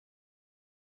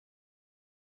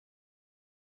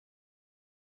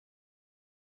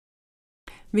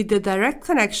With the direct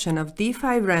connection of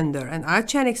D5 Render and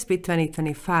ARCHLine.XP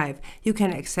 2025, you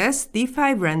can access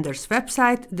D5 Render's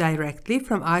website directly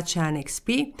from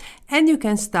ARCHLine.XP, and you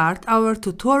can start our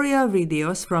tutorial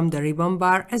videos from the ribbon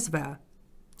bar as well.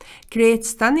 Create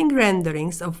stunning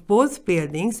renderings of both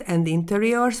buildings and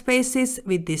interior spaces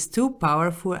with these two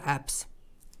powerful apps.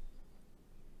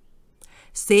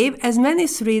 Save as many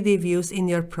 3D views in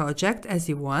your project as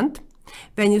you want.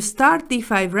 When you start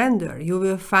D5 Render, you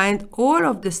will find all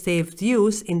of the saved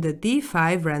views in the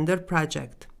D5 Render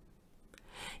project.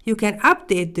 You can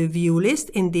update the view list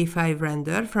in D5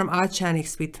 Render from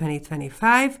ARCHLine.XP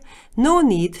 2025. No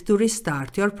need to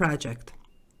restart your project.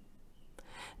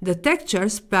 The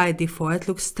textures by default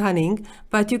look stunning,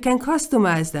 but you can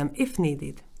customize them if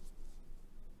needed.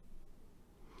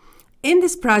 In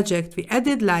this project, we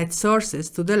added light sources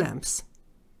to the lamps.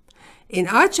 In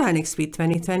ARCHLine.XP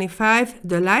 2025,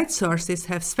 the light sources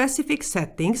have specific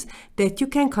settings that you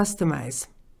can customize.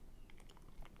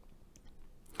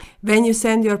 When you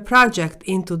send your project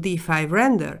into D5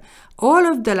 Render, all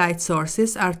of the light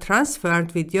sources are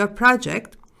transferred with your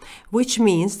project, which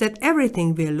means that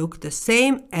everything will look the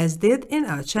same as did in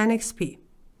ARCHLine.XP.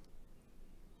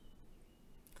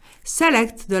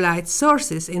 Select the light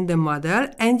sources in the model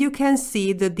and you can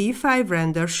see the D5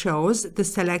 Render shows the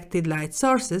selected light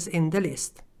sources in the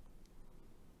list.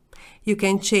 You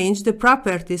can change the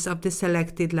properties of the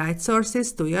selected light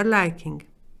sources to your liking.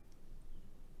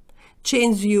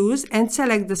 Change views and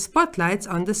select the spotlights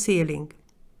on the ceiling.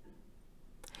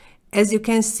 As you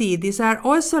can see, these are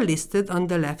also listed on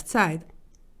the left side.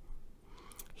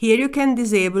 Here you can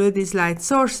disable these light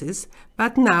sources,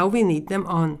 but now we need them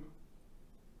on.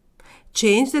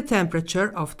 Change the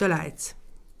temperature of the lights.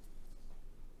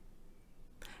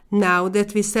 Now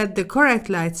that we set the correct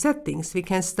light settings, we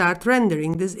can start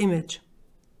rendering this image.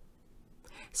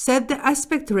 Set the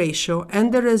aspect ratio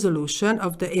and the resolution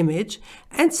of the image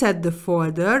and set the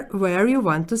folder where you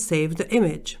want to save the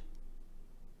image.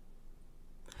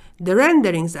 The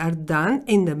renderings are done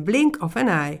in the blink of an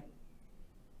eye.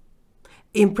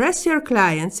 Impress your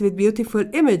clients with beautiful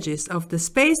images of the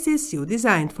spaces you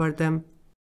designed for them.